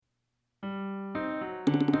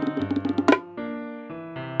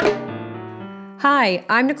Hi,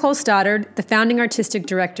 I'm Nicole Stoddard, the founding artistic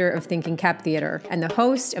director of Thinking Cap Theater and the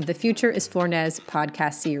host of the Future is FORNES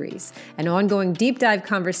podcast series, an ongoing deep dive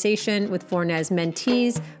conversation with FORNES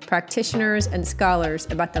mentees, practitioners, and scholars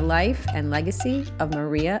about the life and legacy of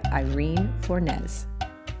Maria Irene FORNES.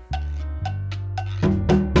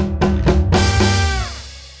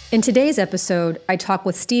 In today's episode, I talk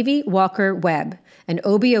with Stevie Walker Webb, an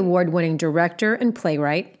Obie Award-winning director and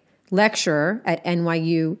playwright, lecturer at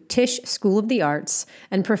NYU Tisch School of the Arts,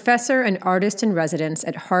 and professor and artist in residence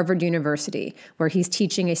at Harvard University, where he's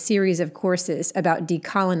teaching a series of courses about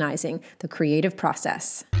decolonizing the creative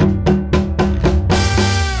process.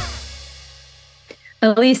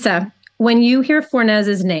 Alisa, when you hear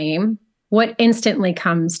FORNES's name, what instantly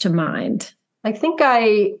comes to mind? I think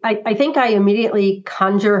I immediately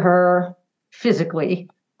conjure her physically.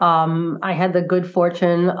 I had the good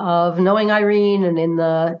fortune of knowing Irene, and in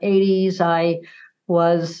the 80s, I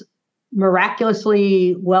was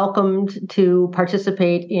miraculously welcomed to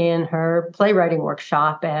participate in her playwriting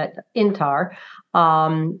workshop at INTAR.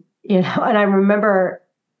 And I remember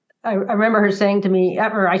her saying to me,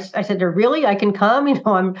 I said to her, "Really, I can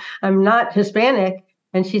come? I'm not Hispanic."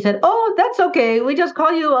 And she said, "Oh, that's okay. We just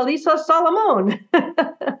call you Alisa Solomon."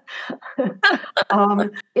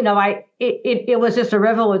 It was just a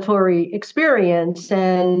revelatory experience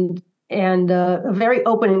and a very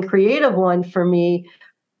open and creative one for me.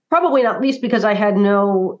 Probably not least because I had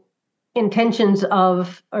no intentions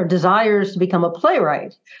of or desires to become a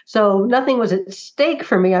playwright. So nothing was at stake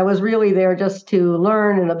for me. I was really there just to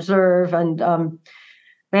learn and observe. And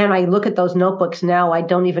man, I look at those notebooks now. I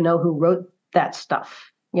don't even know who wrote that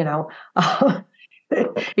stuff,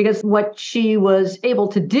 because what she was able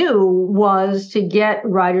to do was to get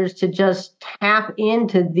writers to just tap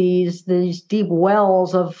into these deep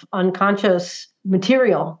wells of unconscious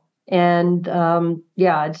material. And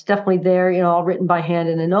it's definitely there, all written by hand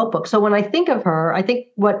in a notebook. So when I think of her, I think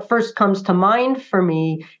what first comes to mind for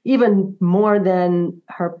me, even more than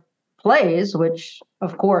her plays, which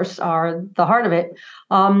of course are the heart of it,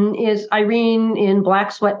 is Irene in black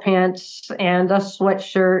sweatpants and a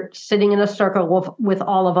sweatshirt, sitting in a circle with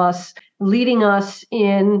all of us, leading us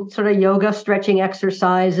in sort of yoga stretching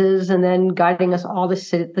exercises, and then guiding us all to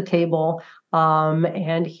sit at the table,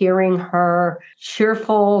 and hearing her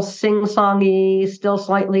cheerful, sing-songy, still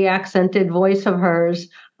slightly accented voice of hers,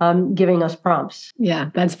 giving us prompts. Yeah,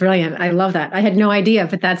 that's brilliant. I love that. I had no idea,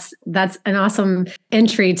 but that's an awesome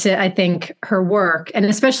entry to, I think, her work. And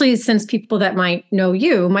especially since people that might know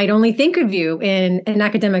you might only think of you in an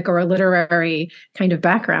academic or a literary kind of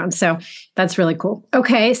background. So that's really cool.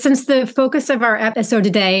 Okay, since the focus of our episode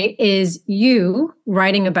today is you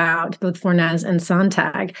writing about both FORNES and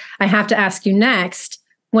Sontag, I have to ask you next,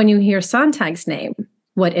 when you hear Sontag's name,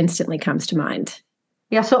 what instantly comes to mind?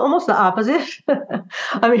 Yeah, so almost the opposite.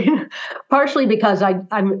 I mean, partially because I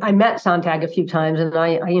met Sontag a few times, and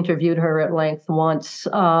I interviewed her at length once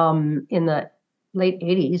in the late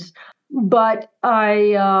 80s. But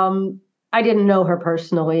I didn't know her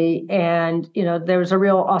personally, and there was a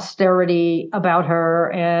real austerity about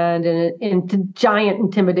her and a giant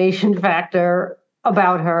intimidation factor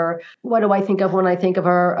about her. What do I think of when I think of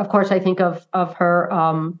her? Of course, I think of her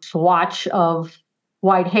swatch of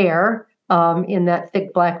white hair. In that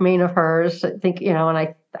thick black mane of hers, I think, and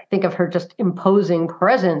I think of her just imposing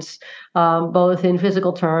presence, both in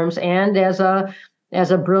physical terms and as a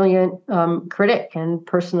brilliant critic and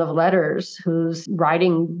person of letters whose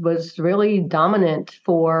writing was really dominant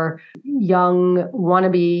for young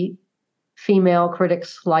wannabe female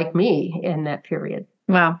critics like me in that period.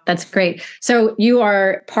 Wow, that's great. So you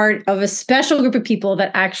are part of a special group of people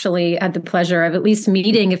that actually had the pleasure of at least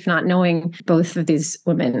meeting, if not knowing, both of these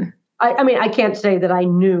women. I mean, I can't say that I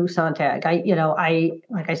knew Sontag.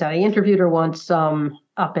 Like I said, I interviewed her once up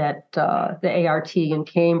at the ART in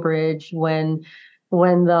Cambridge when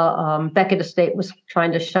the Beckett estate was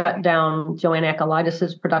trying to shut down Joanne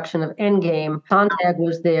Akalaitis' production of Endgame. Sontag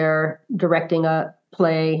was there directing a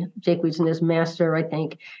play, Jake Weeds and His Master, I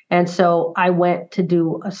think. And so I went to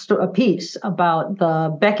do a piece about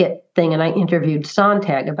the Beckett thing, and I interviewed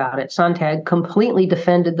Sontag about it. Sontag completely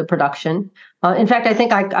defended the production. In fact, I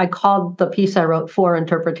think I called the piece I wrote For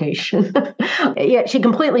Interpretation. Yeah, she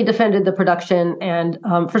completely defended the production. And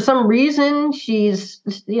for some reason,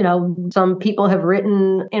 some people have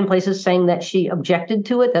written in places saying that she objected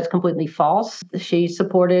to it. That's completely false. She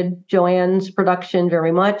supported Joanne's production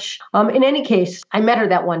very much. In any case, I met her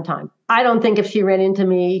that one time. I don't think if she ran into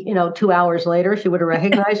me, 2 hours later, she would have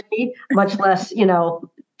recognized me, much less,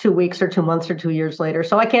 2 weeks or 2 months or 2 years later.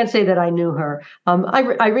 So I can't say that I knew her.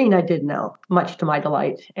 Irene, I did know, much to my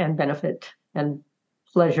delight and benefit and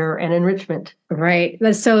pleasure and enrichment. Right.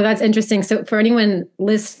 That's interesting. So for anyone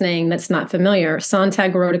listening that's not familiar,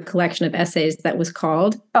 Sontag wrote a collection of essays that was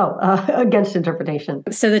called Against Interpretation.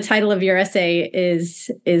 So the title of your essay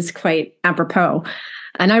is quite apropos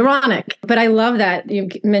and ironic. But I love that you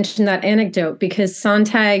mentioned that anecdote, because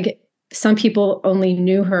Sontag, some people only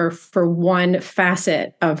knew her for one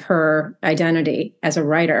facet of her identity as a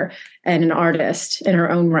writer and an artist in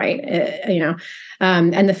her own right,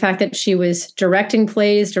 and the fact that she was directing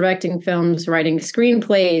plays, directing films, writing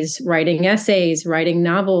screenplays, writing essays, writing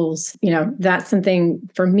novels, that's something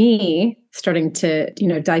for me starting to,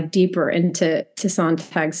 dive deeper into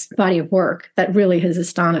Sontag's body of work that really has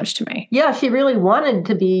astonished me. Yeah, she really wanted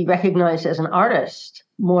to be recognized as an artist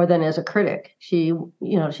more than as a critic. She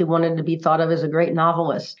wanted to be thought of as a great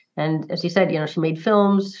novelist. And as you said, she made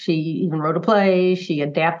films. She even wrote a play. She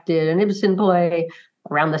adapted an Ibsen play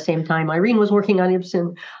around the same time Irene was working on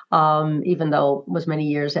Ibsen, even though it was many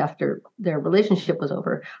years after their relationship was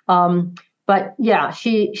over. But yeah,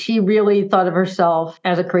 she really thought of herself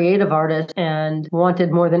as a creative artist and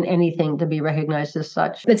wanted more than anything to be recognized as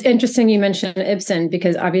such. It's interesting you mentioned Ibsen,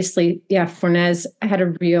 because obviously, FORNES had a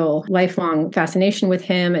real lifelong fascination with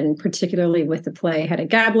him, and particularly with the play Hedda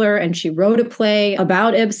Gabler, and she wrote a play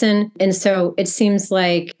about Ibsen. And so it seems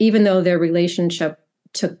like even though their relationship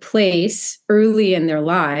took place early in their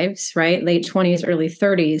lives, right? Late 20s, early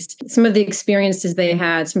 30s, some of the experiences they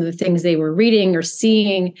had, some of the things they were reading or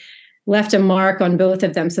seeing left a mark on both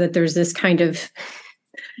of them, so that there's this kind of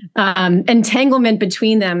entanglement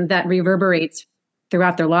between them that reverberates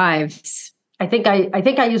throughout their lives. I think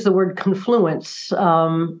I use the word confluence,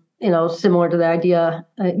 similar to the idea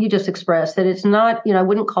you just expressed, that it's not, I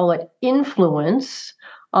wouldn't call it influence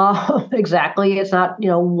exactly. It's not,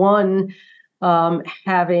 one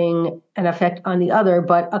having an effect on the other,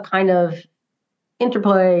 but a kind of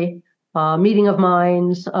interplay, meeting of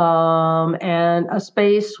minds, and a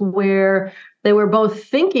space where they were both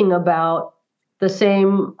thinking about the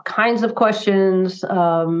same kinds of questions,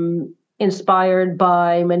 inspired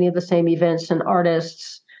by many of the same events and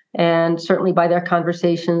artists, and certainly by their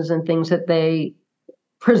conversations and things that they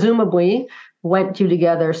presumably went to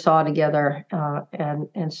together, saw together,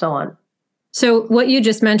 and so on. So what you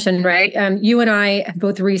just mentioned, right? You and I have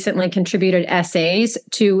both recently contributed essays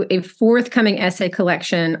to a forthcoming essay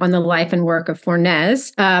collection on the life and work of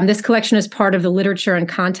FORNES. This collection is part of the Literature and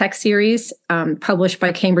Context series, published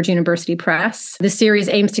by Cambridge University Press. The series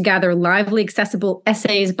aims to gather lively, accessible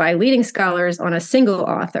essays by leading scholars on a single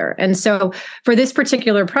author. And so for this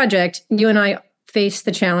particular project, you and I faced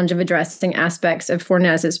the challenge of addressing aspects of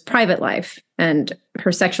FORNES's private life, and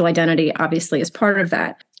her sexual identity obviously is part of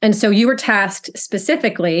that. And so you were tasked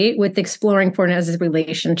specifically with exploring FORNES's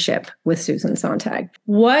relationship with Susan Sontag.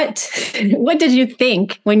 What did you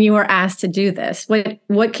think when you were asked to do this?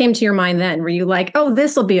 What came to your mind then? Were you like, oh,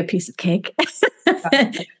 this will be a piece of cake?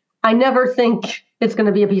 I never think it's going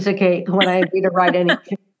to be a piece of cake when I agree to write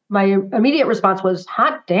anything. My immediate response was,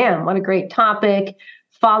 hot damn, what a great topic,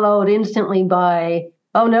 followed instantly by,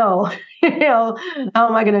 oh no, how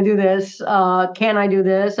am I going to do this? Can I do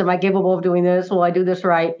this? Am I capable of doing this? Will I do this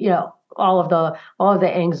right? All of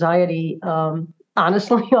the anxiety,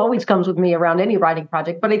 honestly, always comes with me around any writing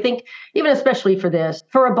project. But I think even especially for this,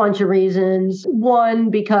 for a bunch of reasons.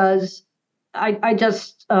 One, because I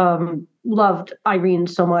just loved Irene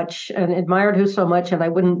so much and admired her so much, and I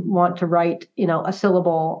wouldn't want to write, a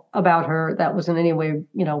syllable about her that was in any way,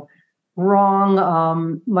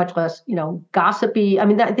 wrong, much less, gossipy. I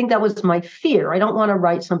mean, I think that was my fear. I don't want to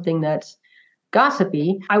write something that's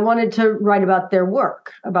gossipy. I wanted to write about their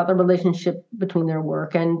work, about the relationship between their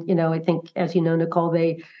work. And, I think, as you know, Nicole,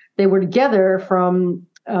 they were together for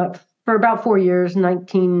about 4 years,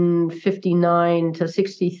 1959 to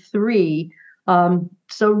 63.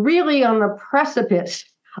 So really on the precipice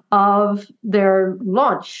of their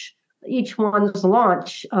launch, each one's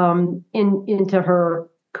launch into her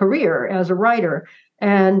career as a writer.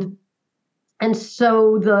 And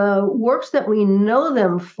so the works that we know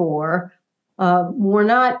them for were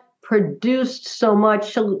not produced so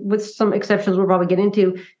much, with some exceptions we'll probably get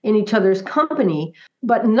into, in each other's company.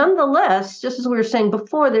 But nonetheless, just as we were saying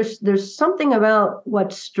before, there's something about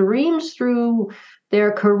what streams through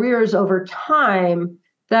their careers over time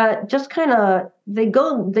that just kind of, they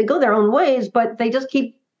go their own ways, but they just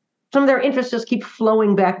some of their interests just keep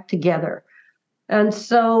flowing back together. And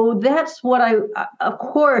so that's what of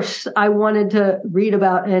course, I wanted to read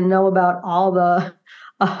about and know about all the,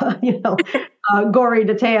 gory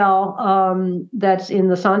detail that's in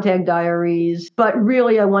the Sontag diaries. But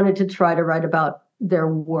really, I wanted to try to write about their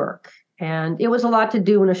work. And it was a lot to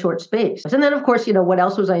do in a short space. And then, of course, what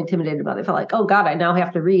else was I intimidated about? I felt like, oh, God, I now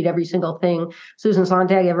have to read every single thing Susan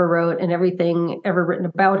Sontag ever wrote and everything ever written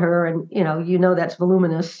about her. And, that's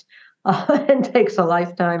voluminous and takes a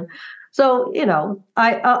lifetime. So,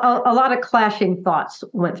 a lot of clashing thoughts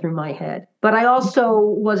went through my head. But I also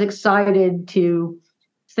was excited to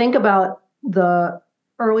think about the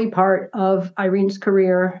early part of Irene's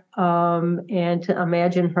career and to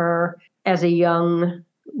imagine her as a young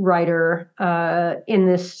writer in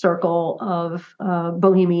this circle of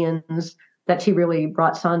bohemians that she really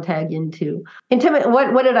brought Sontag into.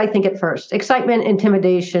 What did I think at first? Excitement,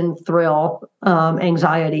 intimidation, thrill,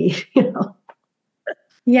 anxiety,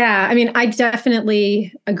 Yeah, I mean, I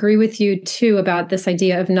definitely agree with you too about this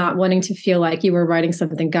idea of not wanting to feel like you were writing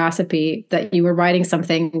something gossipy, that you were writing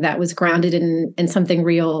something that was grounded in something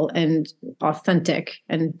real and authentic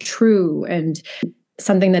and true, and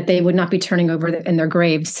something that they would not be turning over in their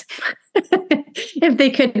graves if they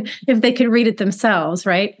could read it themselves,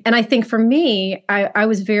 right? And I think for me, I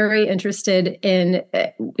was very interested in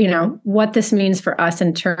what this means for us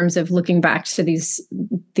in terms of looking back to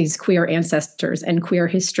these queer ancestors and queer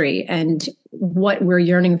history and what we're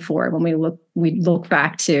yearning for when we look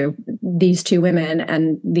back to these two women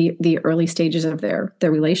and the early stages of their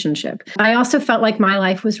relationship. I also felt like my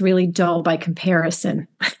life was really dull by comparison.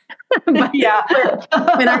 Yeah.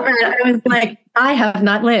 When I was like, I have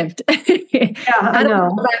not lived. Yeah, I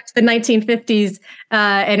know. Go back to the 1950s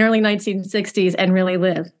and early 1960s and really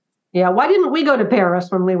live. Yeah. Why didn't we go to Paris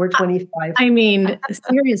when we were 25? I mean,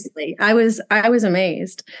 seriously, I was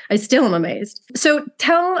amazed. I still am amazed. So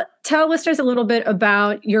tell listeners a little bit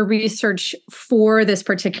about your research for this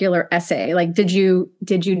particular essay. Like, did you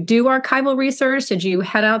do archival research? Did you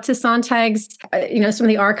head out to Sontag's, some of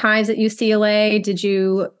the archives at UCLA? Did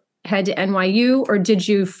you head to NYU, or did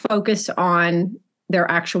you focus on their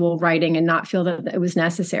actual writing and not feel that it was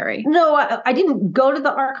necessary? No, I didn't go to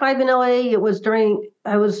the archive in LA. I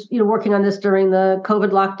was working on this during the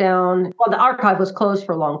COVID lockdown. Well, the archive was closed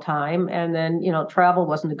for a long time, and then, travel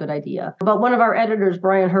wasn't a good idea. But one of our editors,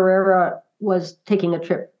 Brian Herrera, was taking a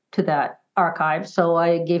trip to that archive. So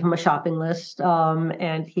I gave him a shopping list,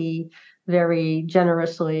 and he very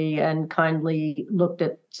generously and kindly looked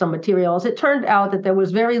at some materials. It turned out that there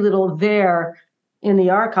was very little there in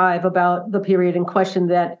the archive about the period in question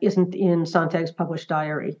that isn't in Sontag's published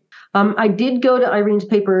diary. I did go to Irene's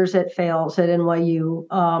papers at Fales at NYU,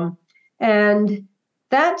 and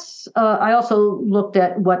that's. I also looked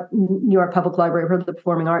at what New York Public Library for the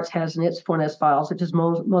Performing Arts has in its FORNES files, which is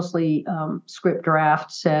mostly script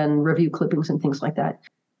drafts and review clippings and things like that.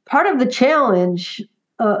 Part of the challenge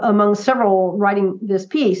among several writing this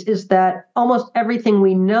piece is that almost everything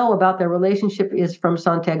we know about their relationship is from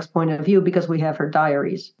Sontag's point of view because we have her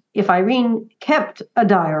diaries. If Irene kept a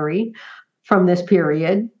diary from this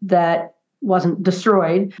period that wasn't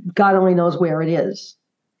destroyed, God only knows where it is.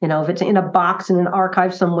 If it's in a box in an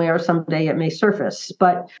archive somewhere, someday it may surface.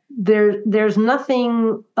 But there's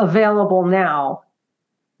nothing available now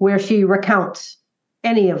where she recounts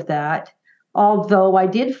any of that, although I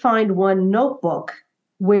did find one notebook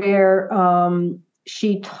where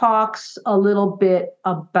she talks a little bit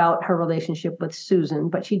about her relationship with Susan,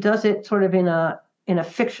 but she does it sort of in a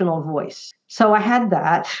fictional voice. So I had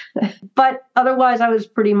that, but otherwise I was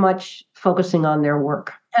pretty much focusing on their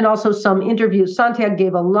work. And also some interviews. Sontag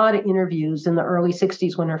gave a lot of interviews in the early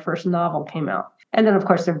 60s when her first novel came out. And then, of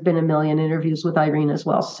course, there have been a million interviews with Irene as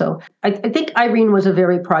well. So I think Irene was a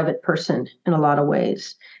very private person in a lot of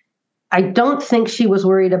ways. I don't think she was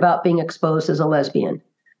worried about being exposed as a lesbian.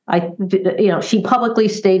 She publicly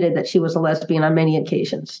stated that she was a lesbian on many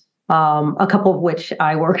occasions, a couple of which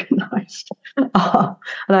I organized. And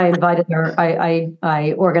I invited her.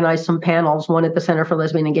 I organized some panels, one at the Center for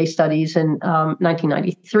Lesbian and Gay Studies in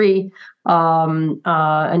 1993,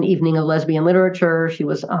 an evening of lesbian literature. She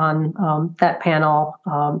was on that panel.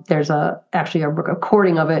 There's actually a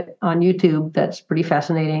recording of it on YouTube that's pretty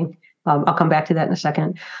fascinating. I'll come back to that in a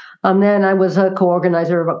second. Then I was a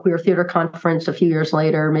co-organizer of a queer theater conference a few years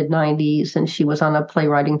later, mid-90s, and she was on a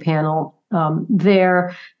playwriting panel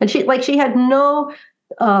there. And she had no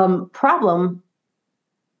problem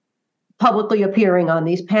publicly appearing on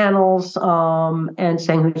these panels and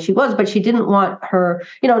saying who she was, but she didn't want her,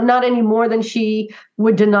 not any more than she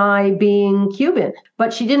would deny being Cuban,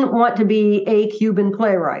 but she didn't want to be a Cuban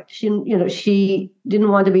playwright. She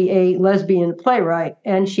didn't want to be a lesbian playwright,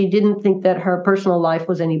 and she didn't think that her personal life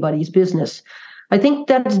was anybody's business. I think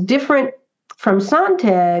that's different from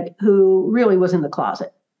Sontag, who really was in the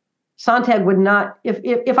closet. Sontag would not,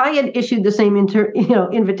 if I had issued the same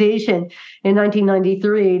invitation in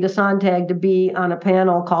 1993 to Sontag to be on a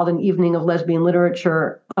panel called An Evening of Lesbian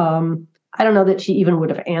Literature, I don't know that she even would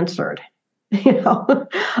have answered,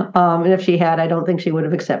 and if she had, I don't think she would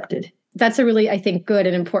have accepted. That's a really, I think, good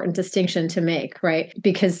and important distinction to make, right?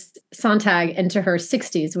 Because Sontag into her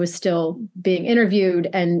 60s was still being interviewed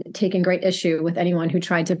and taking great issue with anyone who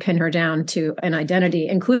tried to pin her down to an identity,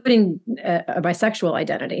 including a bisexual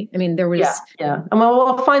identity. I mean, there was... Yeah.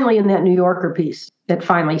 Well, finally in that New Yorker piece, that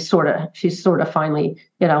finally she finally,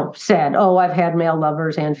 said, oh, I've had male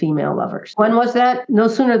lovers and female lovers. When was that? No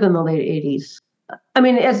sooner than the late 80s. I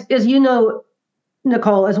mean, as you know,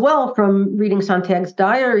 Nicole, as well, from reading Sontag's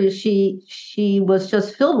diary, she was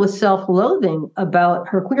just filled with self-loathing about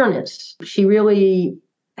her queerness. She really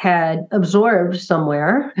had absorbed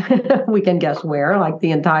somewhere, we can guess where, like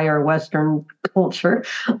the entire Western culture,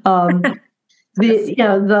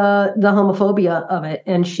 the homophobia of it,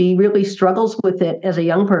 and she really struggles with it as a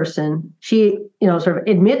young person. She sort of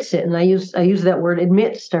admits it, and I use that word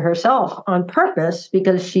admits to herself on purpose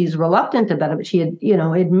because she's reluctant about it, but she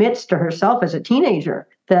admits to herself as a teenager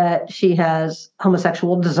that she has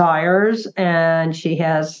homosexual desires and she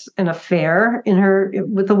has an affair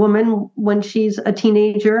with a woman when she's a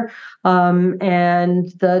teenager,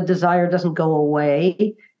 and the desire doesn't go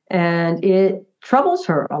away, and it troubles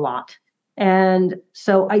her a lot. And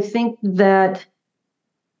so I think that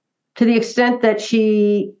to the extent that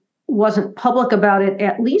she wasn't public about it,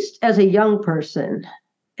 at least as a young person,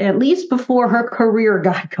 at least before her career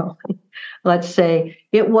got going, let's say,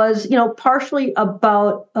 it was, partially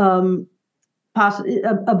about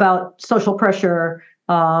social pressure,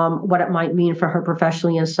 what it might mean for her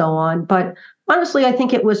professionally and so on. But honestly, I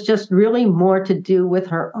think it was just really more to do with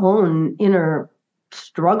her own inner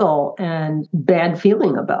struggle and bad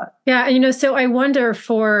feeling about it. Yeah. So I wonder,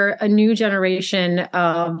 for a new generation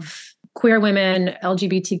of queer women,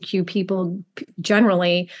 LGBTQ people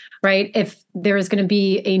generally, right, if there is going to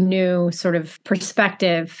be a new sort of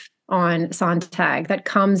perspective on Sontag that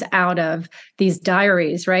comes out of these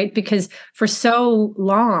diaries, right? Because for so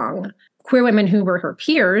long, queer women who were her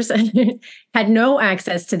peers had no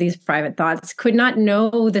access to these private thoughts, could not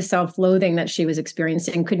know the self-loathing that she was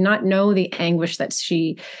experiencing, could not know the anguish that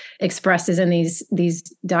she expresses in these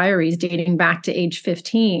diaries dating back to age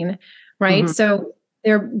 15, right? Mm-hmm. So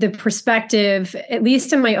the perspective, at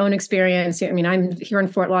least in my own experience, I mean, I'm here in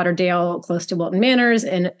Fort Lauderdale, close to Wilton Manors,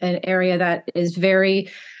 in an area that is very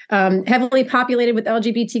heavily populated with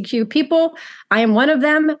LGBTQ people. I am one of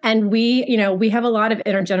them. And we have a lot of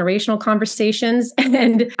intergenerational conversations,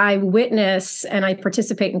 and I witness and I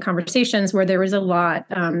participate in conversations where there is a lot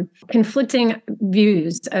conflicting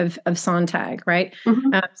views of Sontag, right?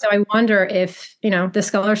 Mm-hmm. So I wonder if, the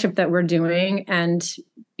scholarship that we're doing and,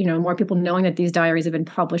 more people knowing that these diaries have been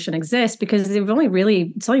published and exist, because it's only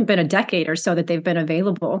been a decade or so that they've been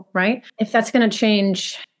available, right? If that's going to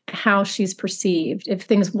change how she's perceived, if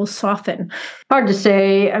things will soften. Hard to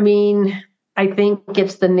say. I mean, I think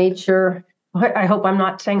it's the nature. I hope I'm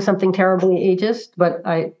not saying something terribly ageist, but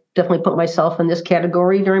I definitely put myself in this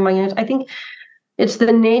category during my years. I think it's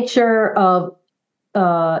the nature of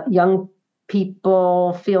young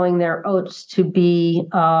people feeling their oats to be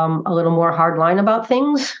a little more hardline about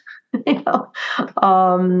things, and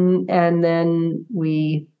then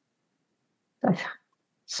we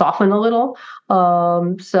soften a little.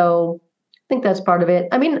 So I think that's part of it.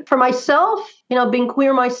 I mean, for myself, being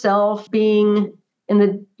queer myself, being in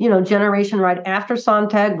the, generation right after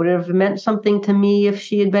Sontag would have meant something to me if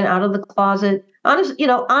she had been out of the closet.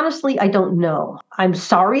 Honestly, I don't know. I'm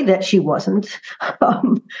sorry that she wasn't,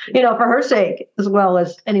 for her sake, as well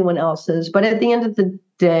as anyone else's. But at the end of the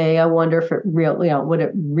day, I wonder if it really, would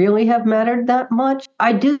it really have mattered that much?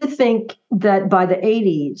 I do think that by the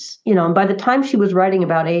 80s, and by the time she was writing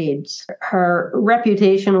about AIDS, her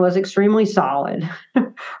reputation was extremely solid.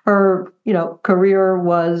 Her, career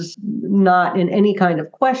was not in any kind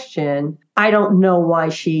of question. I don't know why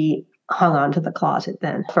she hung on to the closet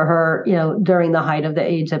then. For her, during the height of the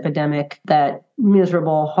AIDS epidemic, that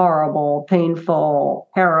miserable, horrible, painful,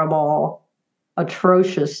 terrible,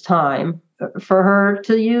 atrocious time, for her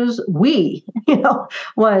to use we,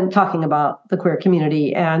 when talking about the queer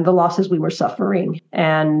community and the losses we were suffering,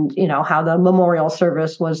 and, how the memorial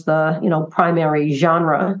service was the, primary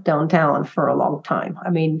genre downtown for a long time. I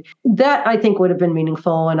mean, that I think would have been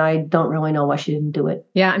meaningful, and I don't really know why she didn't do it.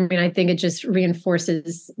 Yeah, I mean, I think it just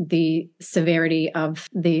reinforces the severity of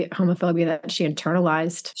the homophobia that she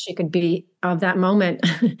internalized. She could be of that moment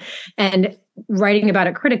and writing about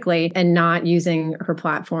it critically and not using her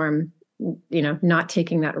platform not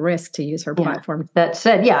taking that risk to use her platform. That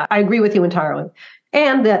said, I agree with you entirely.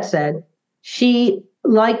 And that said, she,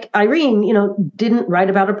 like Irene, didn't write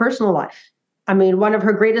about her personal life. I mean, one of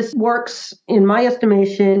her greatest works, in my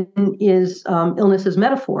estimation, is Illness as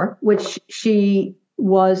Metaphor, which she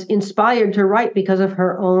was inspired to write because of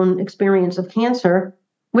her own experience of cancer,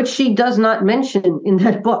 which she does not mention in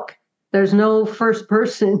that book. There's no first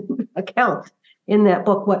person account in that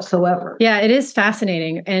book whatsoever. Yeah, it is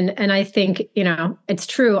fascinating. And I think, it's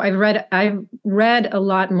true. I've read a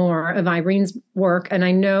lot more of Irene's work, and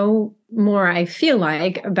I know more, I feel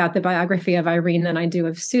like, about the biography of Irene than I do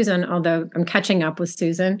of Susan, although I'm catching up with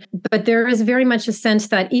Susan. But there is very much a sense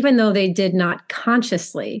that even though they did not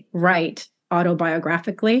consciously write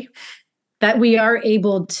autobiographically, that we are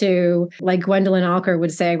able to, like Gwendolyn Alker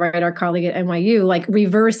would say, right, our colleague at NYU, like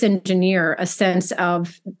reverse engineer a sense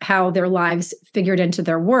of how their lives figured into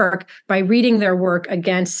their work by reading their work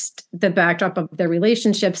against the backdrop of their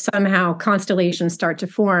relationship. Somehow constellations start to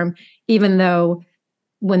form, even though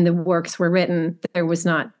when the works were written, there was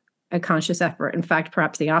not a conscious effort. In fact,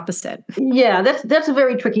 perhaps the opposite. Yeah, that's a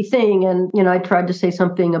very tricky thing. And, I tried to say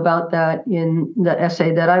something about that in the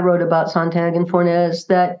essay that I wrote about Sontag and FORNES,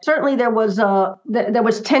 that certainly there was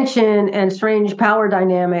tension and strange power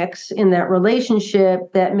dynamics in that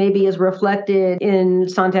relationship that maybe is reflected in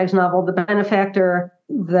Sontag's novel, The Benefactor,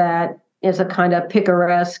 that is a kind of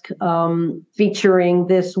picaresque, featuring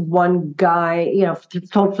this one guy,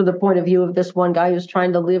 told from the point of view of this one guy who's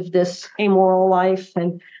trying to live this amoral life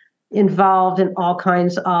and involved in all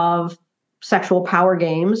kinds of sexual power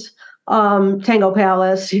games. Tango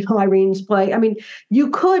Palace, Irene's play. I mean, you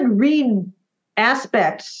could read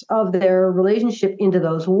aspects of their relationship into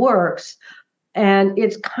those works, and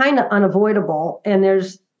it's kind of unavoidable. And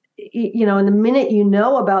there's, in the minute you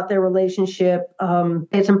know about their relationship,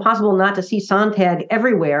 it's impossible not to see Sontag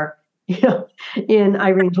everywhere, in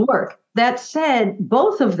Irene's work. That said,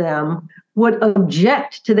 both of them would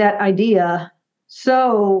object to that idea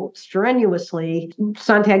so strenuously.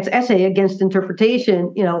 Sontag's essay Against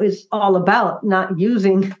Interpretation, is all about not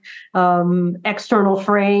using external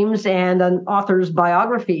frames and an author's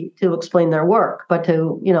biography to explain their work, but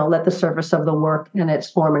to, let the surface of the work and its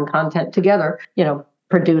form and content together,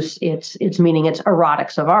 produce its meaning, its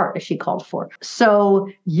erotics of art, as she called for. So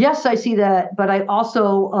yes, I see that, but I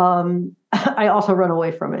also run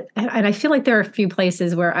away from it. And I feel like there are a few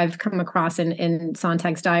places where I've come across in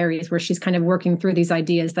Sontag's diaries where she's kind of working through these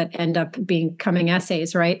ideas that end up becoming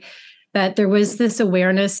essays, right? That there was this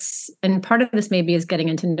awareness, and part of this maybe is getting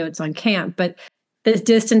into Notes on Camp, but this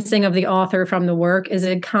distancing of the author from the work is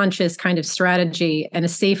a conscious kind of strategy and a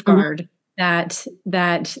safeguard that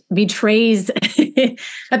betrays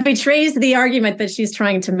the argument that she's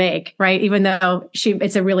trying to make, right? Even though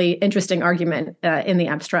it's a really interesting argument in the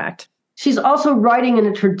abstract. She's also writing in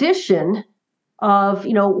a tradition of,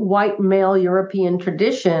 white male European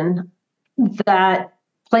tradition that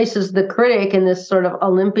places the critic in this sort of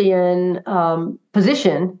Olympian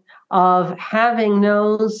position of having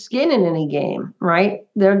no skin in any game, right?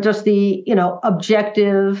 They're just the,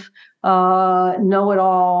 objective,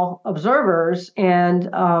 know-it-all observers. And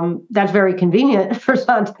that's very convenient for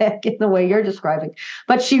Sontag in the way you're describing.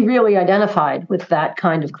 But she really identified with that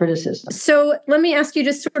kind of criticism. So let me ask you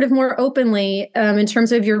just sort of more openly, in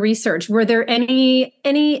terms of your research, were there any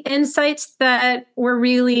insights that were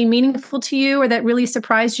really meaningful to you or that really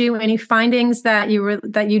surprised you? Any findings that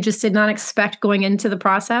you just did not expect going into the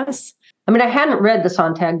process? I mean, I hadn't read the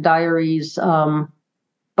Sontag diaries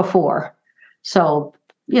before. So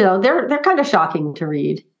they're kind of shocking to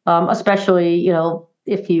read, especially,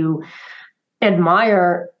 if you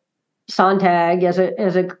admire Sontag as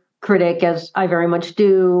a critic, as I very much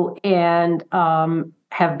do, and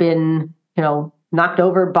have been, knocked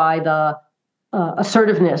over by the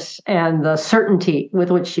assertiveness and the certainty with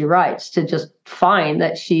which she writes, to just find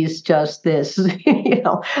that she's just this,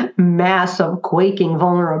 mass of quaking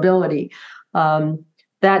vulnerability.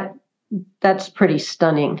 That's pretty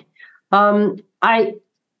stunning.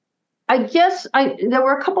 I guess there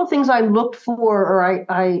were a couple of things I looked for, or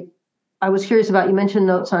I was curious about. You mentioned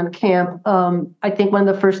Notes on Camp. I think one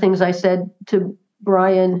of the first things I said to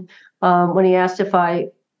Brian when he asked if I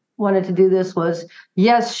wanted to do this was,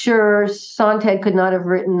 yes, sure, Sontag could not have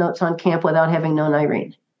written Notes on Camp without having known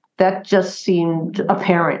Irene. That just seemed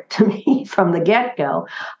apparent to me from the get-go.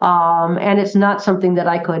 And it's not something that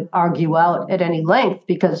I could argue out at any length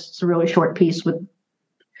because it's a really short piece with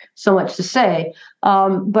so much to say.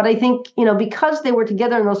 But I think, because they were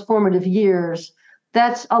together in those formative years,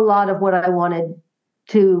 that's a lot of what I wanted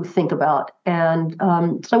to think about. And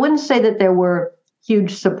so I wouldn't say that there were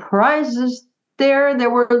huge surprises there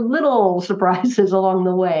were little surprises along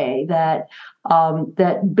the way that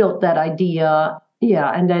that built that idea.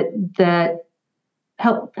 Yeah, and that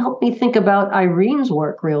helped me think about Irene's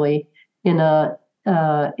work really in a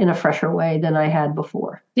fresher way than I had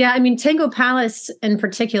before. Yeah, I mean, Tango Palace in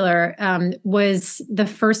particular was the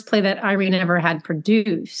first play that Irene ever had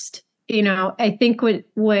produced. I think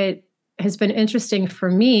what has been interesting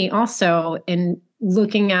for me also in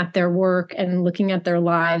looking at their work and looking at their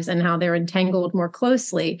lives and how they're entangled more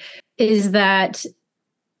closely is that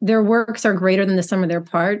their works are greater than the sum of their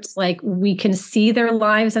parts. Like, we can see their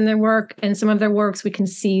lives and their work and some of their works. We can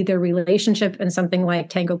see their relationship in something like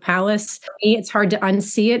Tango Palace. For me, it's hard to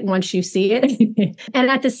unsee it once you see it. And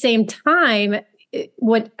at the same time,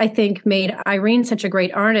 what I think made Irene such a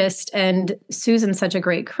great artist and Susan such a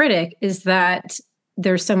great critic is that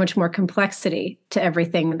there's so much more complexity to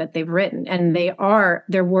everything that they've written. And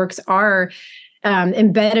their works are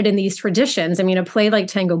embedded in these traditions. I mean, a play like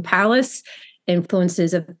Tango Palace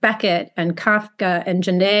influences of Beckett and Kafka and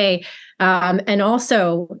Genet, and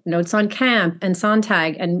also Notes on Camp and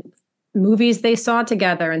Sontag and movies they saw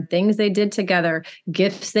together and things they did together,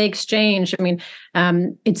 gifts they exchanged. I mean,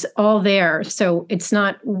 it's all there. So it's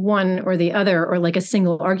not one or the other or like a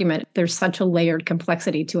single argument. There's such a layered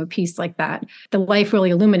complexity to a piece like that. The life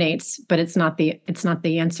really illuminates, but it's not the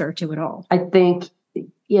answer to it all. I think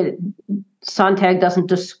Sontag doesn't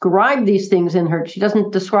describe these things in her. She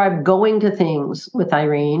doesn't describe going to things with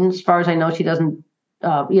Irene. As far as I know, she doesn't,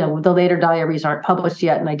 the later diaries aren't published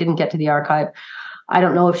yet, and I didn't get to the archive. I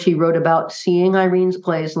don't know if she wrote about seeing Irene's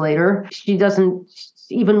plays later. She doesn't,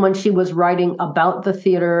 even when she was writing about the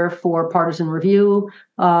theater for Partisan Review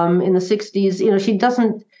in the 60s, she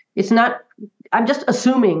doesn't, it's not, I'm just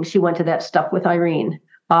assuming she went to that stuff with Irene.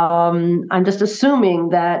 I'm just assuming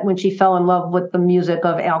that when she fell in love with the music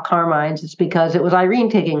of Al Carmine's, it's because it was Irene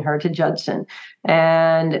taking her to Judson,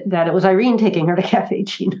 and that it was Irene taking her to Cafe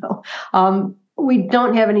Chino. We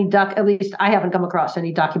don't have any at least I haven't come across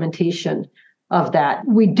any documentation of that.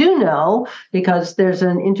 We do know, because there's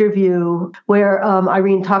an interview where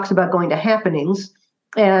Irene talks about going to happenings,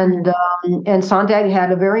 and Sontag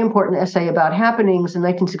had a very important essay about happenings in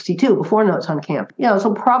 1962 before Notes on Camp.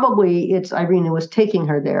 So probably it's Irene who was taking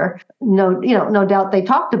her there. No doubt they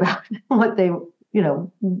talked about what they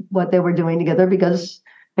were doing together, because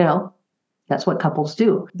that's what couples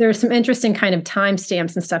do. There's some interesting kind of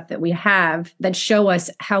timestamps and stuff that we have that show us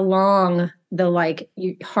how long the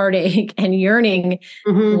heartache and yearning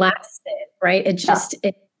lasted, right? It just,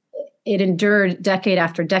 it endured decade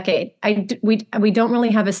after decade. We don't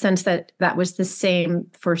really have a sense that was the same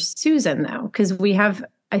for Susan, though, because we have,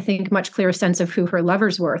 I think, much clearer sense of who her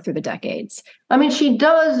lovers were through the decades. I mean, she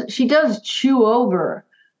does chew over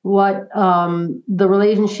what the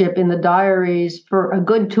relationship in the diaries for a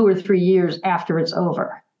good 2 or 3 years after it's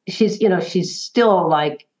over. She's still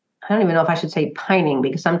like, I don't even know if I should say pining,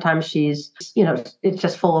 because sometimes she's, it's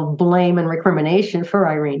just full of blame and recrimination for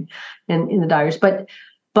Irene in the diaries. But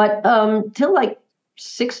till like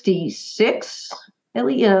 66, at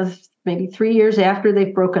least, maybe 3 years after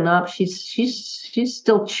they've broken up, she's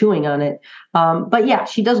still chewing on it. But yeah,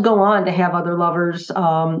 she does go on to have other lovers,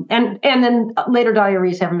 and then later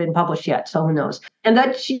diaries haven't been published yet, so who knows? And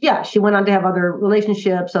that she went on to have other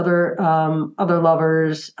relationships, other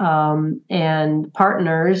lovers, and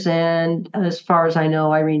partners. And as far as I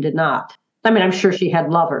know, Irene did not. I mean, I'm sure she had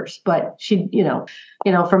lovers, but she,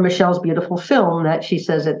 from Michelle's beautiful film, that she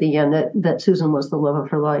says at the end that Susan was the love of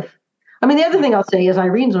her life. I mean, the other thing I'll say is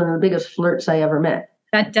Irene's one of the biggest flirts I ever met.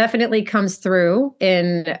 That definitely comes through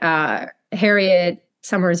in Harriet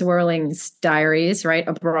Summers Whirling's diaries, right,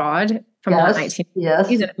 abroad from the 1950s.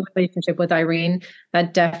 Yes. A relationship with Irene,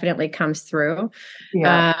 that definitely comes through.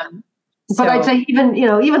 Yeah. But I'd say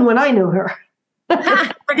even when I knew her,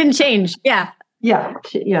 it didn't change. Yeah.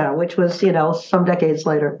 Yeah, which was, some decades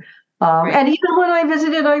later. Right. And even when I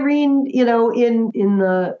visited Irene, in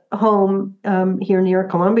the home here near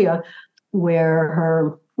Columbia,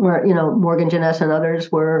 where Morgan Jeunesse and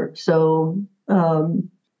others were so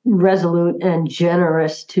resolute and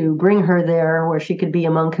generous to bring her there where she could be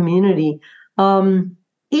among community.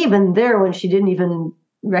 Even there, when she didn't even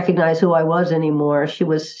recognize who I was anymore, she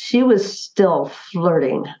was still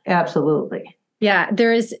flirting. Absolutely. Yeah,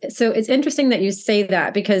 so it's interesting that you say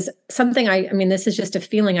that, because something this is just a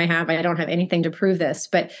feeling I have. I don't have anything to prove this,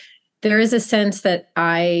 but there is a sense that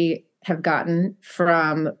I have gotten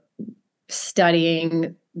from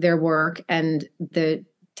studying their work and the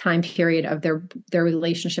time period of their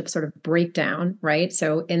relationship sort of breakdown, right?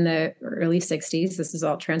 So in the early 60s, this is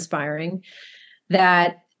all transpiring,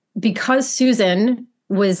 that because Susan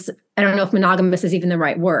was, I don't know if monogamous is even the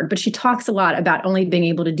right word, but she talks a lot about only being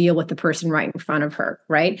able to deal with the person right in front of her,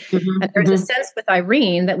 right? Mm-hmm, And there's a sense with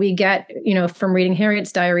Irene that we get, from reading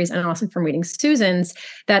Harriet's diaries and also from reading Susan's,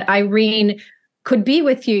 that Irene could be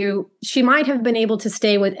with you. She might have been able to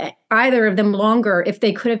stay with either of them longer if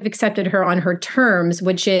they could have accepted her on her terms,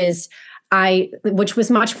 which was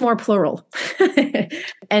much more plural.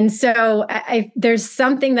 And so there's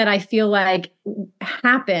something that I feel like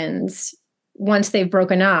happens once they've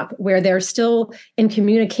broken up, where they're still in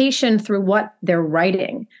communication through what they're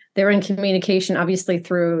writing. They're in communication, obviously,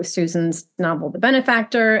 through Susan's novel, The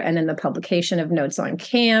Benefactor, and then the publication of Notes on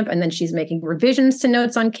Camp. And then she's making revisions to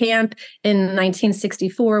Notes on Camp in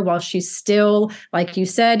 1964, while she's still, like you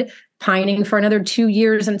said, pining for another 2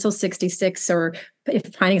 years until 66, or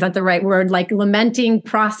if pining is not the right word, like lamenting,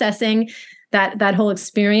 processing that whole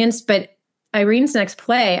experience. But Irene's next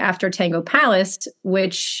play after Tango Palace,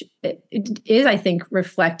 which is, I think,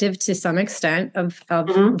 reflective to some extent of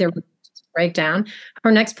their breakdown.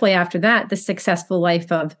 Her next play after that, The Successful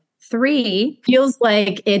Life of Three, feels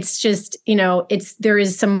like it's just, there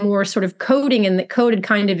is some more sort of coding and the coded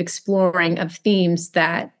kind of exploring of themes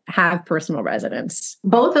that have personal resonance.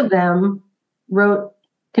 Both of them wrote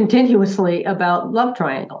continuously about love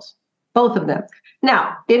triangles. Both of them.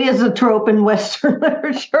 Now, it is a trope in Western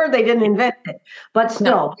literature. They didn't invent it, but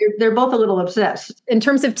still, they're both a little obsessed. In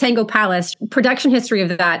terms of Tango Palace, production history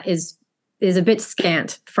of that is a bit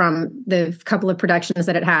scant from the couple of productions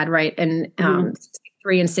that it had, right? And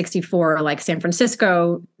 63 and 64, like San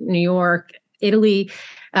Francisco, New York, Italy.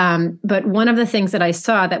 But one of the things that I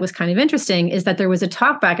saw that was kind of interesting is that there was a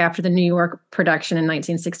talkback after the New York production in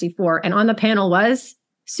 1964, and on the panel was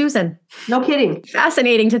Susan. No kidding.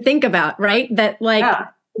 Fascinating to think about, right? That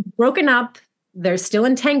broken up, they're still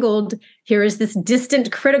entangled. Here is this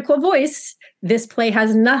distant critical voice. This play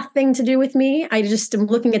has nothing to do with me. I just am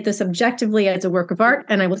looking at this objectively as a work of art,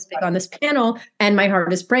 and I will speak on this panel, and my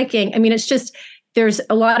heart is breaking. I mean, it's just, there's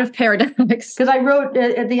a lot of paradox. Because I wrote,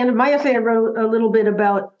 at the end of my essay, I wrote a little bit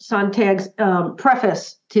about Sontag's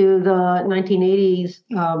preface to the 1980s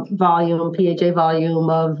volume, PHA volume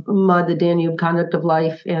of Mud, the Danube, Conduct of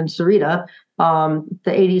Life, and Sarita,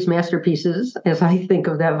 the 80s masterpieces, as I think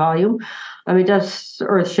of that volume. I mean, just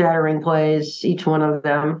earth-shattering plays, each one of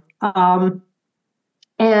them.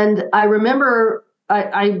 And I remember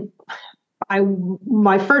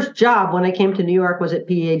my first job when I came to New York was at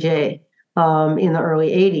PHA. In the early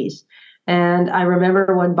 80s. And I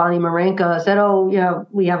remember when Bonnie Marenka said,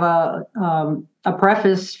 we have a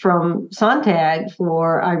preface from Sontag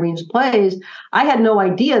for Irene's plays. I had no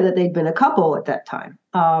idea that they'd been a couple at that time.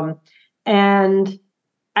 And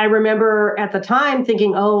I remember at the time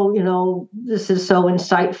thinking, this is so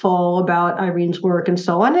insightful about Irene's work and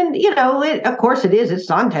so on. And, of course it is. It's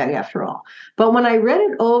Sontag after all. But when I read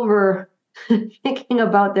it over, thinking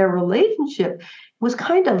about their relationship, was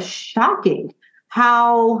kind of shocking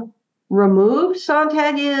how removed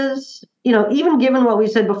Sontag is, even given what we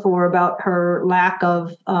said before about her lack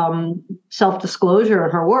of self-disclosure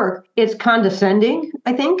in her work. It's condescending,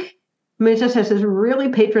 I think. I mean, it just has this really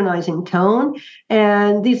patronizing tone.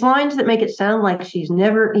 And these lines that make it sound like she's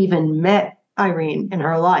never even met Irene in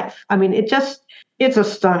her life. I mean, it's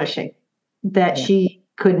astonishing that she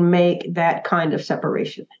could make that kind of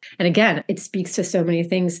separation. And again, it speaks to so many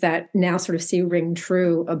things that now sort of ring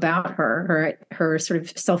true about her sort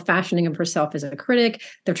of self-fashioning of herself as a critic,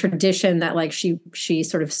 the tradition that she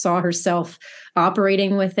sort of saw herself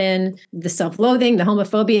operating within, the self-loathing, the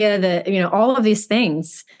homophobia, all of these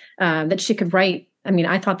things that she could write. I mean,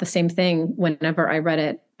 I thought the same thing whenever I read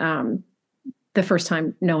it the first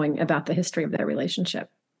time, knowing about the history of their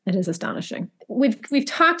relationship. It is astonishing. We've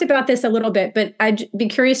talked about this a little bit, but I'd be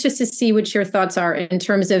curious just to see what your thoughts are in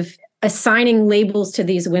terms of assigning labels to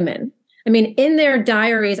these women. I mean, in their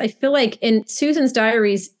diaries, I feel like in Susan's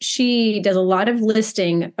diaries, she does a lot of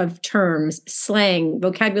listing of terms, slang,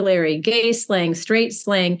 vocabulary, gay slang, straight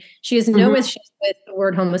slang. She has no issues with the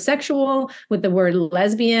word homosexual, with the word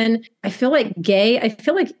lesbian. I feel like gay. I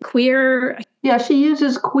feel like queer. Yeah, she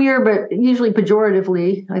uses queer, but usually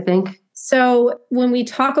pejoratively, I think. So when we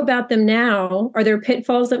talk about them now, are there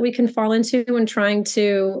pitfalls that we can fall into when trying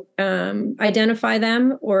to identify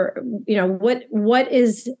them? Or,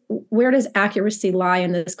 where does accuracy lie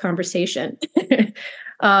in this conversation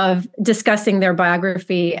of discussing their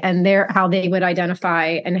biography and how they would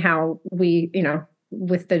identify and how we,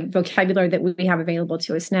 with the vocabulary that we have available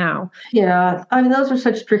to us now? Yeah, I mean, those are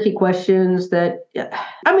such tricky questions that,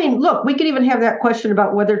 look, we could even have that question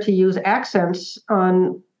about whether to use accents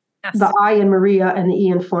on Yes. the I in Maria and the E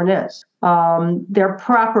in FORNES. They're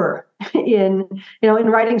proper in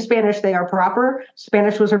writing Spanish, they are proper.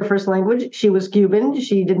 Spanish was her first language. She was Cuban.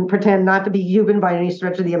 She didn't pretend not to be Cuban by any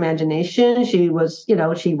stretch of the imagination. She was,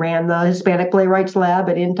 she ran the Hispanic Playwrights Lab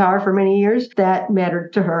at INTAR for many years. That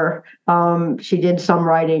mattered to her. She did some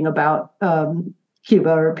writing about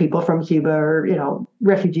Cuba or people from Cuba or,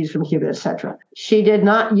 refugees from Cuba, etc. She did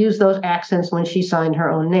not use those accents when she signed her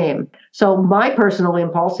own name. So my personal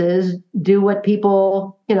impulse is do what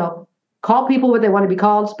people, call people what they want to be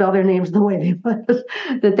called, spell their names the way they want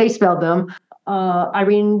that they spelled them.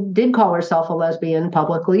 Irene did call herself a lesbian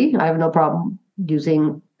publicly. I have no problem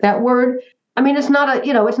using that word. I mean, it's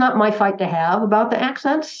not my fight to have about the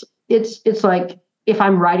accents. It's like, if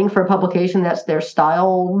I'm writing for a publication, that's their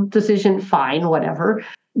style decision, fine, whatever.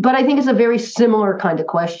 But I think it's a very similar kind of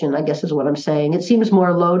question, I guess is what I'm saying. It seems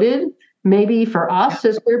more loaded, maybe for us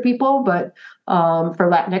as queer people, but for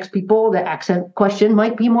Latinx people, the accent question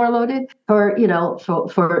might be more loaded for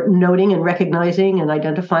noting and recognizing and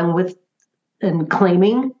identifying with and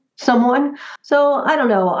claiming someone. So I don't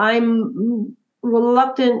know. I'm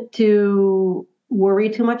reluctant to worry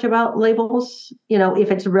too much about labels.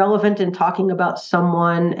 If it's relevant in talking about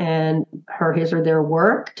someone and his or their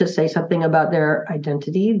work to say something about their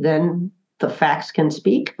identity, then the facts can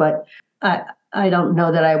speak. But I don't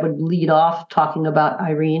know that I would lead off talking about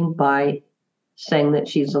Irene by saying that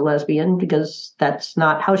she's a lesbian, because that's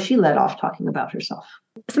not how she led off talking about herself.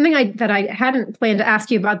 Something that I hadn't planned to ask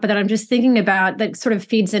you about, but that I'm just thinking about that sort of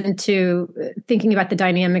feeds into thinking about the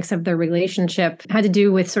dynamics of the relationship had to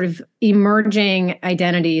do with sort of emerging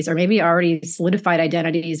identities, or maybe already solidified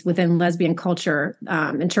identities within lesbian culture,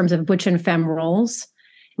 in terms of butch and femme roles.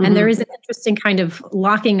 Mm-hmm. And there is an interesting kind of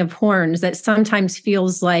locking of horns that sometimes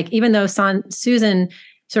feels like, even though Susan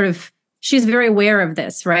she's very aware of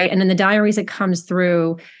this, right? And in the diaries it comes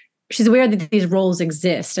through, she's aware that these roles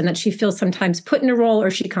exist and that she feels sometimes put in a role,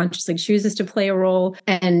 or she consciously chooses to play a role.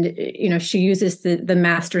 And, she uses the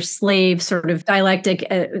master slave sort of dialectic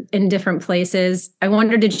in different places. I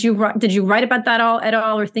wonder, did you write about that at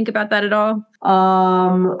all or think about that at all?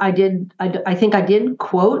 I did. I think I did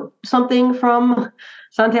quote something from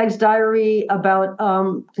Sontag's diary about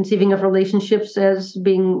conceiving of relationships as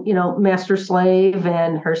being, master slave,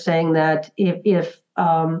 and her saying that if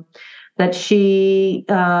that she,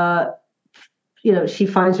 she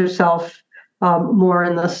finds herself more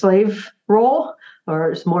in the slave role,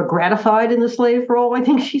 or is more gratified in the slave role, I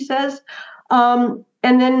think she says. And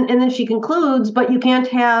then she concludes, but you can't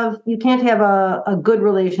have a good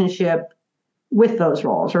relationship with those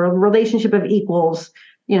roles, or a relationship of equals,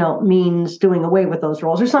 means doing away with those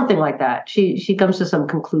roles, or something like that. She comes to some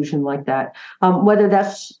conclusion like that. Whether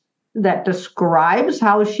that describes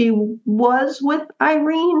how she was with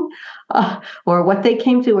Irene, or what they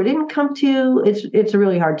came to or didn't come to, it's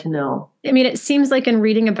really hard to know. I mean, it seems like in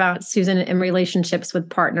reading about Susan and relationships with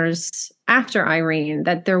partners after Irene,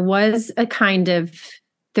 that there was a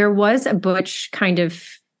butch kind of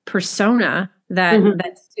persona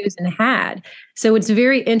that Susan had. So it's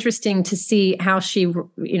very interesting to see how she,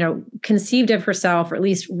 conceived of herself, or at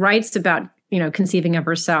least writes about, conceiving of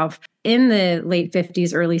herself in the late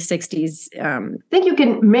 50s, early 60s. I think you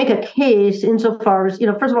can make a case insofar as,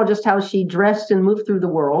 first of all, just how she dressed and moved through the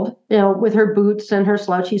world, with her boots and her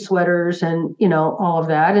slouchy sweaters and, all of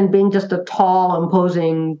that, and being just a tall,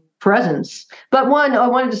 imposing presence. But I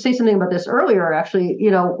wanted to say something about this earlier, actually,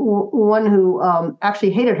 one who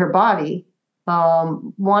actually hated her body,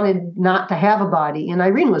 wanted not to have a body. And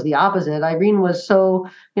Irene was the opposite. Irene was so,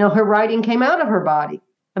 her writing came out of her body.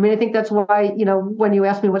 I mean, I think that's why, when you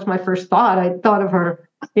asked me what's my first thought, I thought of her,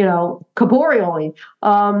 corporeally.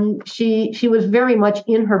 She was very much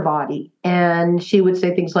in her body. And she would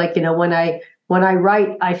say things like, when I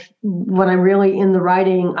write, when I'm really in the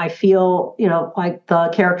writing, I feel, like the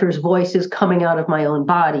character's voice is coming out of my own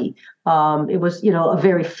body. It was, a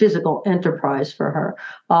very physical enterprise for her.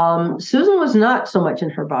 Susan was not so much in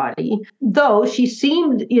her body, though she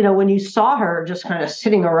seemed, when you saw her just kind of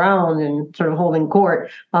sitting around and sort of holding court,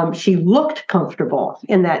 she looked comfortable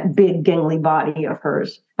in that big, gangly body of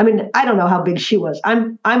hers. I mean, I don't know how big she was.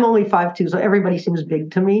 I'm only 5'2", so everybody seems big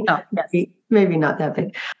to me. Oh, yes. Maybe not that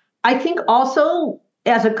big. I think also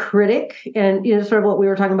as a critic, and sort of what we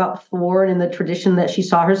were talking about before, and in the tradition that she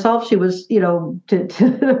saw herself, she was,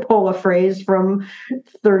 to pull a phrase from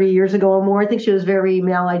 30 years ago or more, I think she was very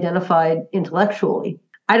male-identified intellectually.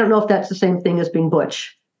 I don't know if that's the same thing as being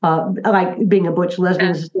butch. Like being a butch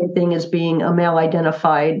lesbian is the same thing as being a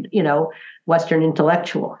male-identified, Western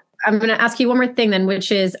intellectual. I'm going to ask you one more thing then,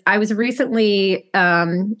 which is I was recently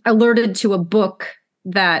alerted to a book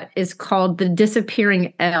that is called The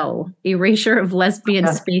Disappearing L, Erasure of Lesbian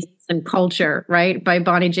Spaces and Culture, right? By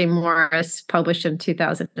Bonnie J. Morris, published in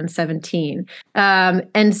 2017.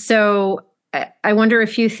 And so I wonder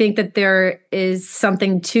if you think that there is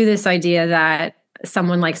something to this idea that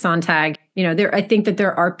someone like Sontag, I think that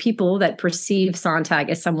there are people that perceive Sontag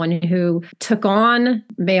as someone who took on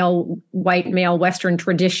white male Western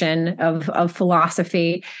tradition of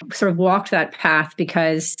philosophy, sort of walked that path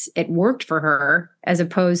because it worked for her, as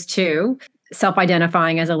opposed to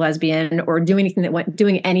self-identifying as a lesbian or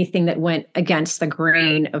doing anything that went against the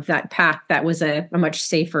grain of that path that was a much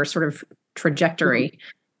safer sort of trajectory.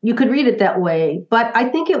 You could read it that way, but I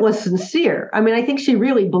think it was sincere. I mean, I think she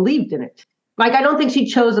really believed in it. Like, I don't think she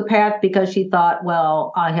chose a path because she thought,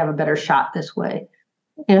 well, I have a better shot this way.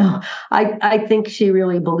 I think she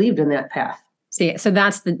really believed in that path. See, so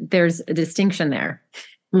there's a distinction there.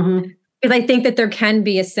 Mm-hmm. Because I think that there can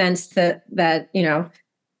be a sense that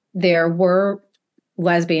there were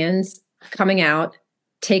lesbians coming out,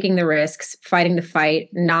 taking the risks, fighting the fight,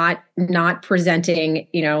 not presenting,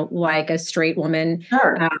 like a straight woman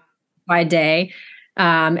by day,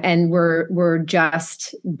 and were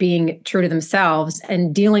just being true to themselves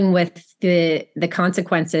and dealing with the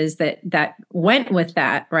consequences that went with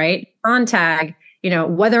that, right? Sontag,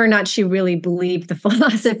 whether or not she really believed the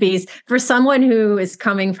philosophies, for someone who is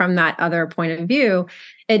coming from that other point of view,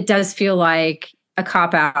 it does feel like a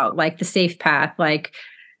cop-out, like the safe path, like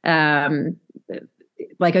a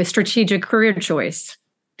strategic career choice.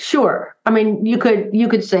 Sure. I mean, you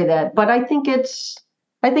could say that, but I think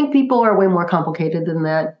people are way more complicated than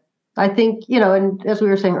that. I think, and as we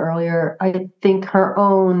were saying earlier, I think her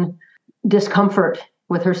own discomfort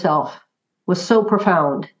with herself was so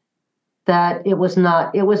profound that it was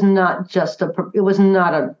not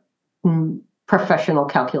a professional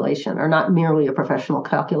calculation, or not merely a professional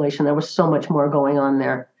calculation. There was so much more going on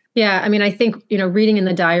there. Yeah, I mean, I think, reading in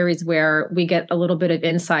the diaries where we get a little bit of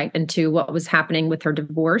insight into what was happening with her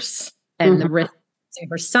divorce and the risk to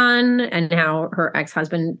her son, and how her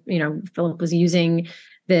ex-husband, Philip, was using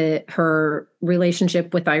her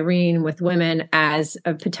relationship with Irene, with women, as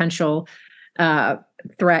a potential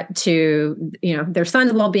threat to, their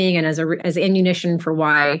son's well-being, and as ammunition for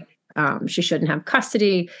why she shouldn't have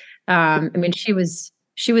custody. I mean, she was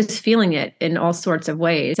feeling it in all sorts of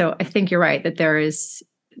ways. So I think you're right that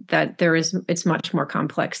it's much more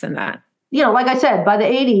complex than that. Like I said, by the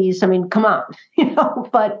 80s, I mean, come on,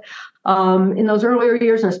 but in those earlier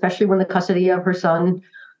years, and especially when the custody of her son,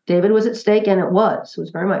 David, was at stake, and it was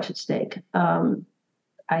very much at stake.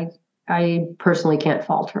 I personally can't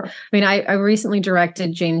fault her. I mean, I recently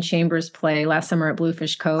directed Jane Chambers' play last summer at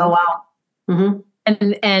Bluefish Cove. Oh, wow. Mm-hmm.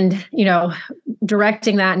 And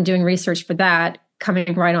directing that and doing research for that,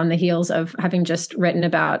 coming right on the heels of having just written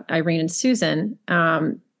about Irene and Susan,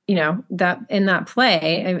 that in that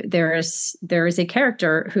play, there is a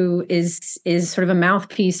character who is sort of a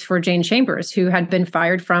mouthpiece for Jane Chambers, who had been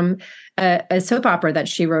fired from a soap opera that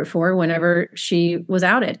she wrote for whenever she was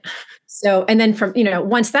outed. So, and then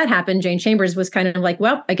once that happened, Jane Chambers was kind of like,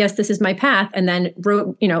 well, I guess this is my path. And then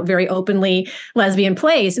wrote, very openly lesbian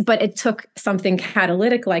plays, but it took something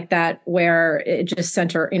catalytic like that, where it just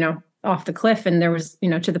sent her, off the cliff, and there was,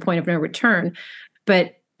 to the point of no return.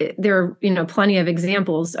 But there are, plenty of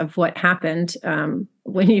examples of what happened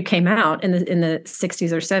when you came out in the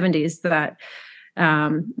 60s or 70s that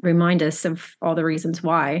remind us of all the reasons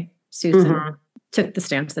why Susan took the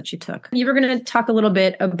stance that she took. You were going to talk a little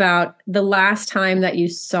bit about the last time that you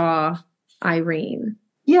saw Irene.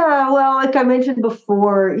 Yeah, well, like I mentioned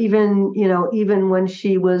before, even when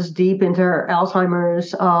she was deep into her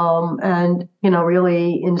Alzheimer's, and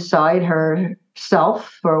really inside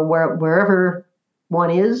herself, or wherever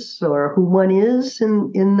one is, or who one is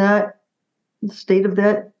in that state of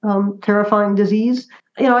that terrifying disease,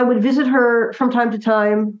 I would visit her from time to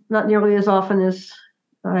time, not nearly as often as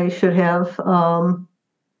I should have.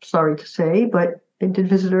 Sorry to say, but I did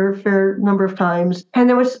visit her a fair number of times, and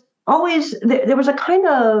there was a kind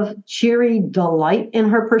of cheery delight in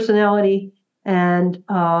her personality, and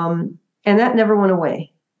that never went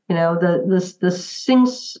away.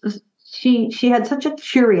 She had such a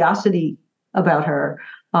curiosity about her.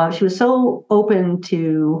 She was so open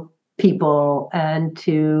to people and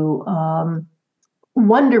to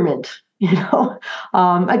wonderment. Again,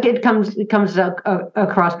 it comes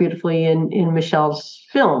across beautifully in Michelle's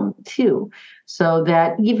film too. So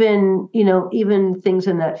that even things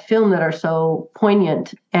in that film that are so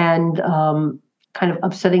poignant and kind of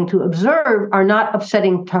upsetting to observe are not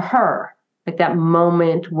upsetting to her. like that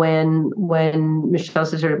moment when Michelle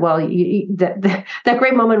says, well, that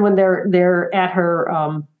great moment when they're at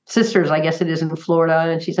her sister's, I guess it is, in Florida,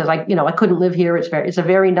 and she says, I couldn't live here. It's a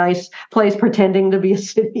very nice place, pretending to be a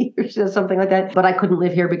city, or she says something like that. But I couldn't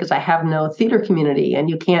live here because I have no theater community, and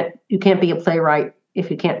you can't be a playwright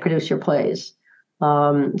if you can't produce your plays.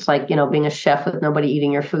 It's like, being a chef with nobody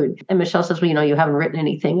eating your food. And Michelle says, well, you haven't written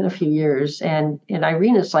anything in a few years, and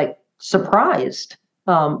Irene is like surprised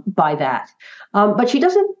by that. But she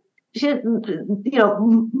doesn't.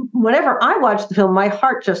 Whenever I watch the film, my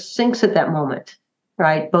heart just sinks at that moment.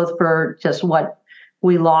 Right, both for just what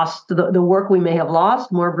we lost, the work we may have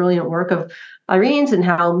lost, more brilliant work of Irene's, and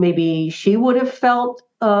how maybe she would have felt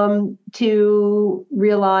to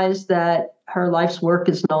realize that her life's work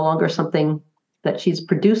is no longer something that she's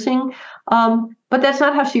producing. But that's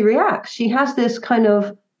not how she reacts. She has this kind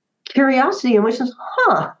of curiosity in which is,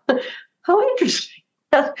 how interesting.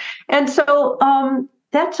 And so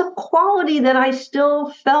that's a quality that I still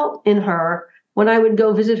felt in her when I would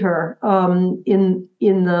go visit her in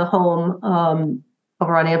the home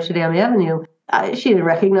over on Amsterdam Avenue. She didn't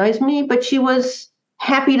recognize me, but she was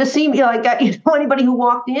happy to see me. Like, anybody who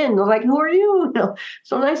walked in was like, "Who are you?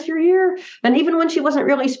 So nice you're here." And even when she wasn't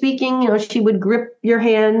really speaking, she would grip your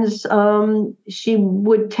hands. She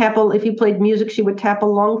would tap, if you played music, she would tap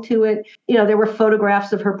along to it. There were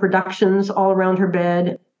photographs of her productions all around her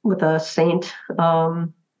bed with a saint.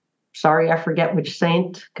 Sorry, I forget which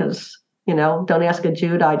saint, because don't ask a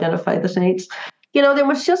Jew to identify the saints. There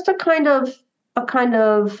was just a kind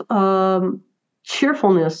of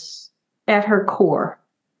cheerfulness at her core.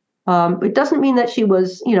 It doesn't mean that she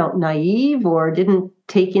was, naive or didn't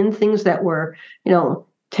take in things that were,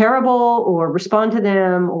 terrible, or respond to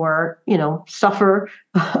them, or, suffer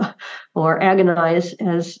or agonize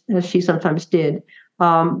as she sometimes did.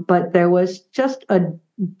 But there was just a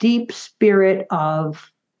deep spirit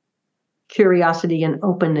of curiosity and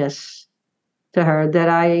openness to her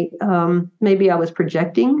that maybe I was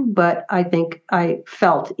projecting, but I think I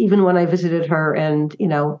felt even when I visited her and,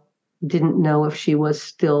 didn't know if she was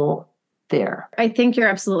still there. I think you're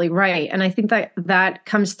absolutely right. And I think that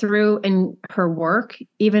comes through in her work,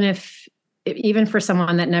 even for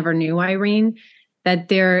someone that never knew Irene, that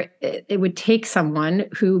it would take someone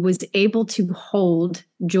who was able to hold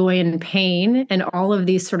joy and pain and all of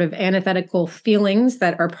these sort of antithetical feelings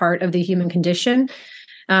that are part of the human condition.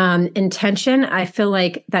 Intention, I feel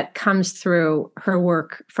like that comes through her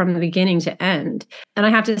work from the beginning to end. And I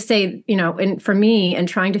have to say, and for me, and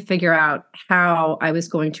trying to figure out how I was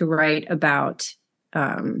going to write about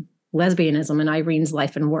lesbianism and Irene's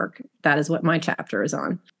life and work, that is what my chapter is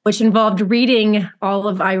on, which involved reading all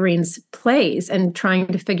of Irene's plays and trying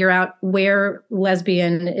to figure out where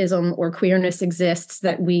lesbianism or queerness exists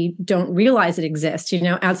that we don't realize it exists,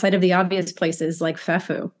 outside of the obvious places like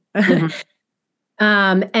Fefu. Mm-hmm.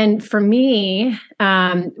 And for me,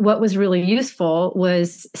 what was really useful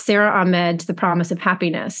was Sarah Ahmed's The Promise of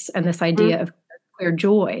Happiness and this idea of queer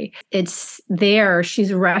joy. It's there,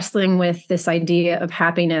 she's wrestling with this idea of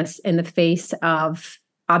happiness in the face of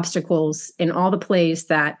obstacles in all the plays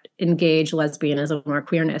that engage lesbianism or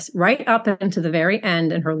queerness, right up into the very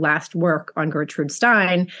end in her last work on Gertrude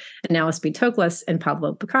Stein and Alice B. Toklas and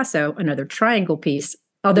Pablo Picasso, another triangle piece.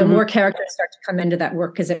 Although more characters start to come into that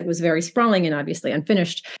work because it was very sprawling and obviously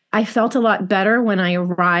unfinished. I felt a lot better when I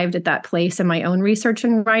arrived at that place in my own research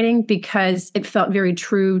and writing because it felt very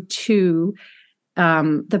true to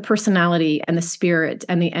the personality and the spirit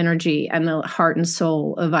and the energy and the heart and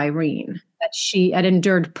soul of Irene. That she had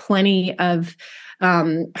endured plenty of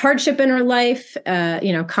hardship in her life,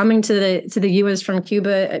 coming to the U.S. from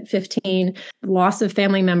Cuba at 15, loss of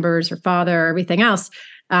family members, her father, everything else.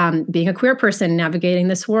 Being a queer person, navigating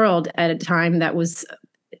this world at a time that was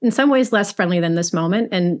in some ways less friendly than this moment.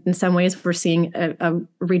 And in some ways we're seeing a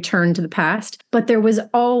return to the past. But there was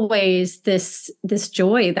always this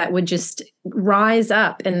joy that would just rise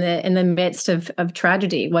up in the midst of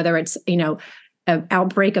tragedy, whether it's, an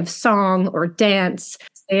outbreak of song or dance,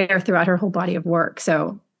 there throughout her whole body of work.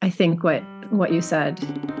 So I think what you said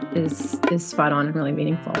is spot on and really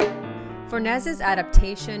meaningful. FORNES'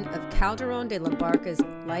 adaptation of Calderón de la Barca's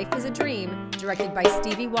Life is a Dream, directed by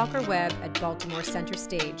Stevie Walker-Webb at Baltimore Center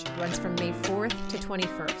Stage, runs from May 4th to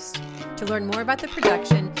 21st. To learn more about the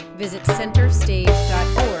production, visit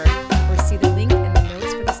centerstage.org